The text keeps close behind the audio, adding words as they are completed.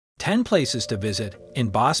10 places to visit in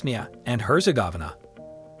Bosnia and Herzegovina.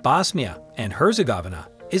 Bosnia and Herzegovina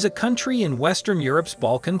is a country in Western Europe's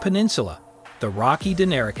Balkan Peninsula, the rocky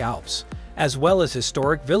Dinaric Alps, as well as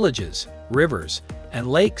historic villages, rivers, and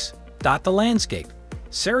lakes dot the landscape.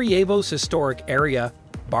 Sarajevo's historic area,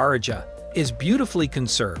 Baščaršija, is beautifully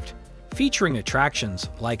conserved, featuring attractions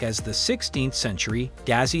like as the 16th century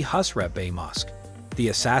Gazi Husrev-bey Mosque, the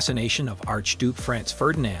assassination of Archduke Franz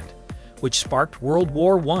Ferdinand, which sparked World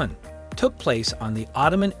War I, took place on the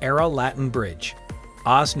Ottoman-era Latin Bridge.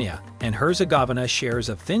 Bosnia and Herzegovina shares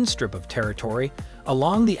a thin strip of territory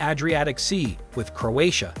along the Adriatic Sea with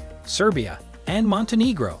Croatia, Serbia, and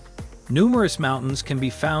Montenegro. Numerous mountains can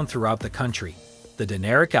be found throughout the country. The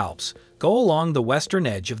Dinaric Alps go along the western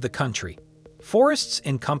edge of the country. Forests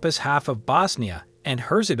encompass half of Bosnia and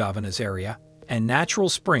Herzegovina's area, and natural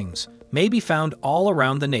springs may be found all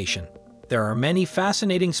around the nation. There are many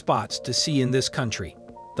fascinating spots to see in this country.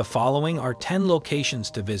 The following are 10 locations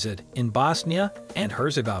to visit in Bosnia and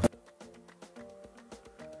Herzegovina.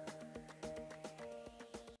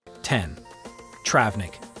 10.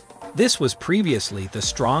 Travnik. This was previously the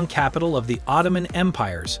strong capital of the Ottoman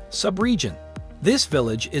Empire's sub-region. This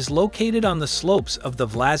village is located on the slopes of the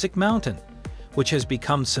Vlasic mountain, which has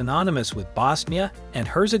become synonymous with Bosnia and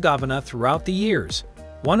Herzegovina throughout the years.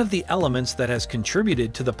 One of the elements that has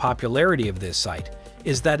contributed to the popularity of this site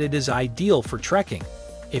is that it is ideal for trekking.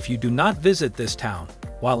 If you do not visit this town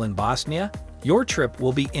while in Bosnia, your trip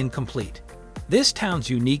will be incomplete. This town's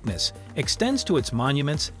uniqueness extends to its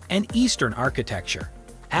monuments and Eastern architecture.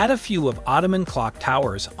 Add a few of Ottoman clock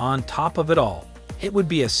towers on top of it all. It would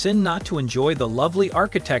be a sin not to enjoy the lovely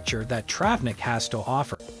architecture that Travnik has to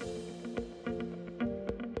offer.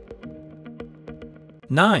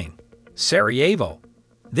 9. Sarajevo.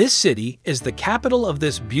 This city is the capital of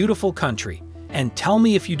this beautiful country, and tell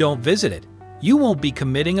me if you don't visit it, you won't be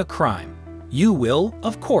committing a crime. You will,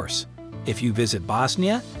 of course, if you visit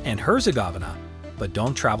Bosnia and Herzegovina, but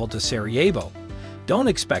don't travel to Sarajevo. Don't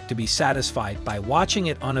expect to be satisfied by watching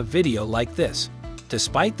it on a video like this.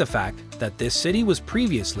 Despite the fact that this city was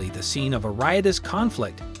previously the scene of a riotous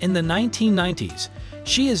conflict in the 1990s,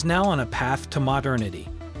 she is now on a path to modernity.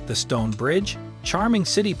 The Stone Bridge, charming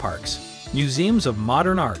city parks, museums of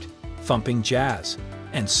modern art, thumping jazz,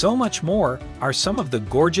 and so much more are some of the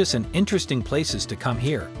gorgeous and interesting places to come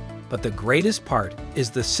here. But the greatest part is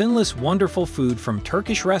the sinless wonderful food from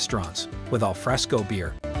Turkish restaurants with alfresco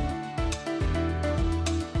beer.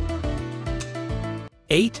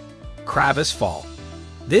 8. Kravis Fall.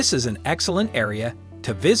 This is an excellent area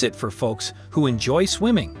to visit for folks who enjoy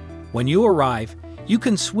swimming. When you arrive, you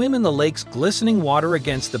can swim in the lake's glistening water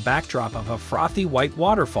against the backdrop of a frothy white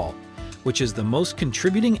waterfall, which is the most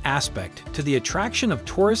contributing aspect to the attraction of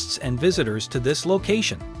tourists and visitors to this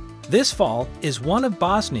location. This fall is one of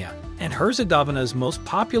Bosnia and Herzegovina's most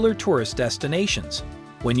popular tourist destinations.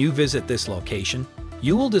 When you visit this location,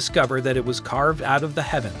 you will discover that it was carved out of the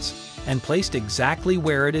heavens and placed exactly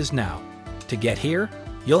where it is now. To get here,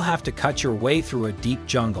 you'll have to cut your way through a deep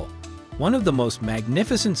jungle. One of the most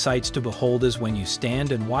magnificent sights to behold is when you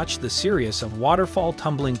stand and watch the Sirius of waterfall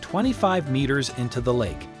tumbling 25 meters into the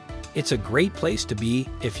lake. It's a great place to be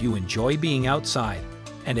if you enjoy being outside,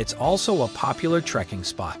 and it's also a popular trekking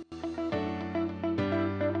spot.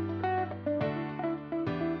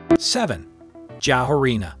 7.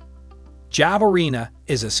 Bosjarščina. Bosjarščina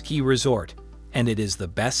is a ski resort, and it is the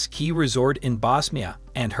best ski resort in Bosnia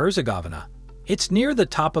and Herzegovina. It's near the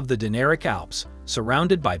top of the Dinaric Alps,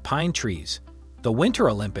 surrounded by pine trees. The Winter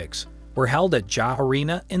Olympics were held at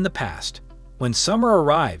Bosjarščina in the past. When summer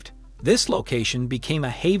arrived, this location became a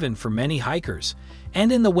haven for many hikers,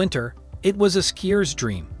 and in the winter, it was a skier's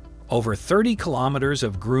dream. Over 30 kilometers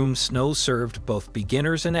of groomed snow served both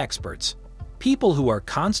beginners and experts, people who are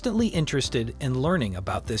constantly interested in learning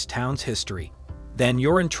about this town's history. Then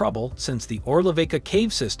you're in trouble since the Orlovica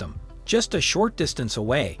cave system, just a short distance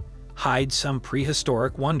away, hides some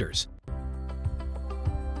prehistoric wonders.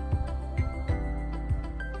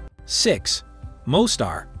 6.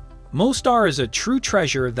 Mostar. Mostar is a true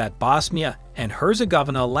treasure that Bosnia and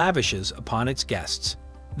Herzegovina lavishes upon its guests.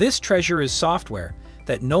 This treasure is software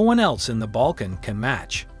that no one else in the Balkan can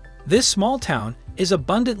match. This small town is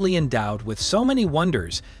abundantly endowed with so many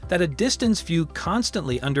wonders that a distance view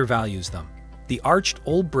constantly undervalues them. The arched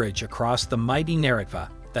old bridge across the mighty Neretva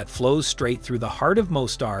that flows straight through the heart of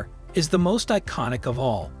Mostar is the most iconic of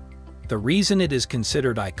all. The reason it is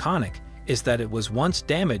considered iconic is that it was once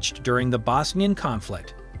damaged during the Bosnian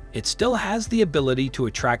conflict. It still has the ability to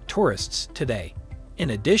attract tourists today. In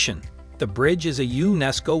addition, the bridge is a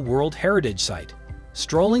UNESCO World Heritage Site.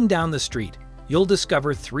 Strolling down the street, you'll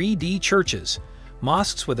discover 3D churches,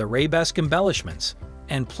 mosques with arabesque embellishments,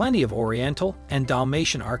 and plenty of Oriental and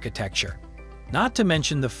Dalmatian architecture. Not to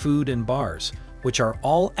mention the food and bars, which are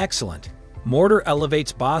all excellent. Mortar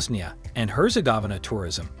elevates Bosnia and Herzegovina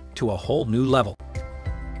tourism to a whole new level.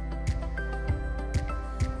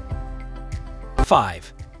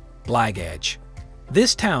 5. Blagaj.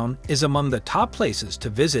 This town is among the top places to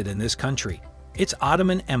visit in this country. Its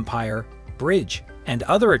Ottoman Empire, bridge, and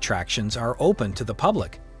other attractions are open to the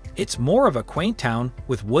public. It's more of a quaint town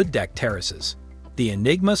with wood-decked terraces. The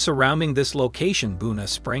enigma surrounding this location, Buna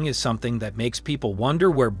Spring, is something that makes people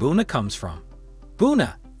wonder where Buna comes from.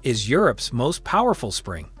 Buna is Europe's most powerful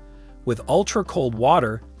spring, with ultra-cold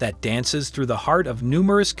water that dances through the heart of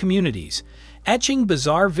numerous communities, etching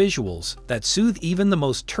bizarre visuals that soothe even the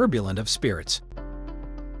most turbulent of spirits.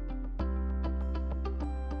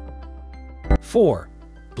 4.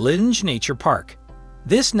 Blidinj Nature Park.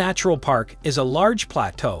 This natural park is a large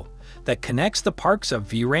plateau that connects the parks of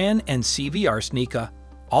Viran and Sjeverska,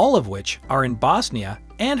 all of which are in Bosnia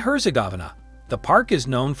and Herzegovina. The park is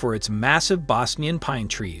known for its massive Bosnian pine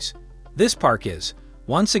trees. This park is,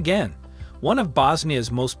 once again, one of Bosnia's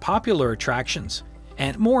most popular attractions,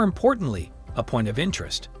 and more importantly, a point of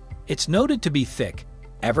interest. It's noted to be thick,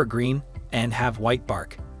 evergreen, and have white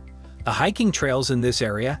bark. The hiking trails in this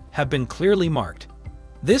area have been clearly marked.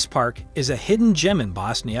 This park is a hidden gem in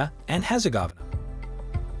Bosnia and Herzegovina.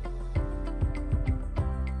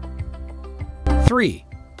 3.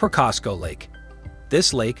 Prkasko Lake.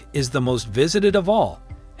 This lake is the most visited of all,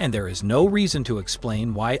 and there is no reason to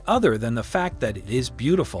explain why other than the fact that it is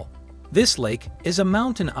beautiful. This lake is a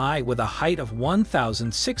mountain eye with a height of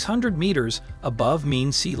 1,600 meters above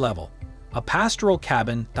mean sea level. A pastoral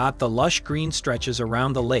cabin dot the lush green stretches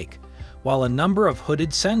around the lake, while a number of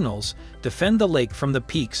hooded sentinels defend the lake from the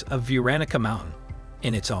peaks of Viranica Mountain.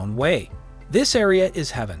 In its own way, this area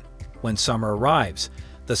is heaven. When summer arrives,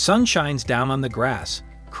 the sun shines down on the grass,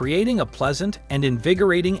 creating a pleasant and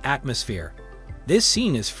invigorating atmosphere. This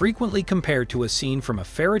scene is frequently compared to a scene from a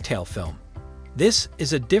fairy tale film. This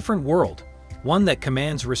is a different world, one that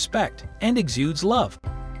commands respect and exudes love.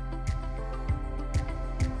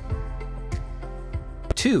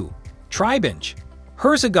 2. Trebinj.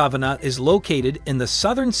 Herzegovina is located in the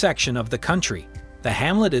southern section of the country. The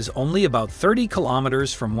hamlet is only about 30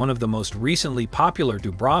 kilometers from one of the most recently popular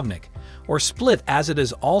Dubrovnik, or Split as it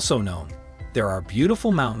is also known. There are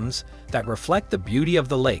beautiful mountains that reflect the beauty of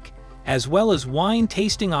the lake, as well as wine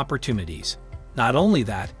tasting opportunities. Not only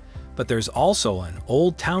that, but there's also an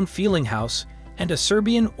old town feeling house and a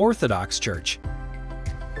Serbian Orthodox church.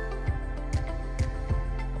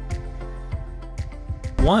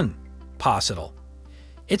 1. Posjetil.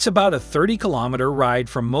 It's about a 30-kilometer ride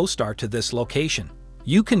from Mostar to this location.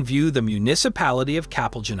 You can view the municipality of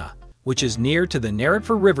Kapeljina, which is near to the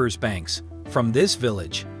Neretva River's banks, from this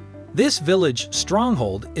village. This village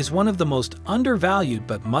stronghold is one of the most undervalued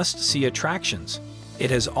but must-see attractions. It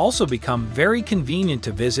has also become very convenient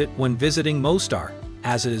to visit when visiting Mostar,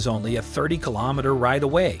 as it is only a 30-kilometer ride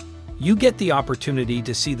away. You get the opportunity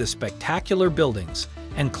to see the spectacular buildings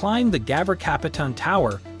and climb the Gavr Kapitan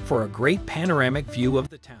Tower for a great panoramic view of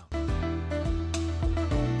the town.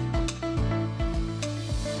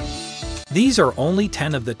 These are only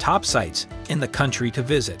 10 of the top sites in the country to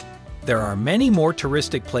visit. There are many more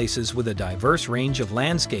touristic places with a diverse range of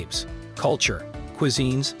landscapes, culture,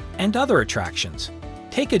 cuisines, and other attractions.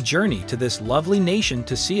 Take a journey to this lovely nation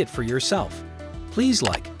to see it for yourself. Please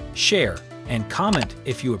like, share, and comment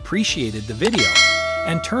if you appreciated the video,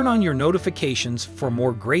 and turn on your notifications for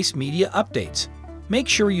more Grace Media updates. Make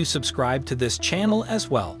sure you subscribe to this channel as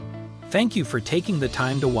well. Thank you for taking the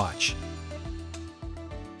time to watch.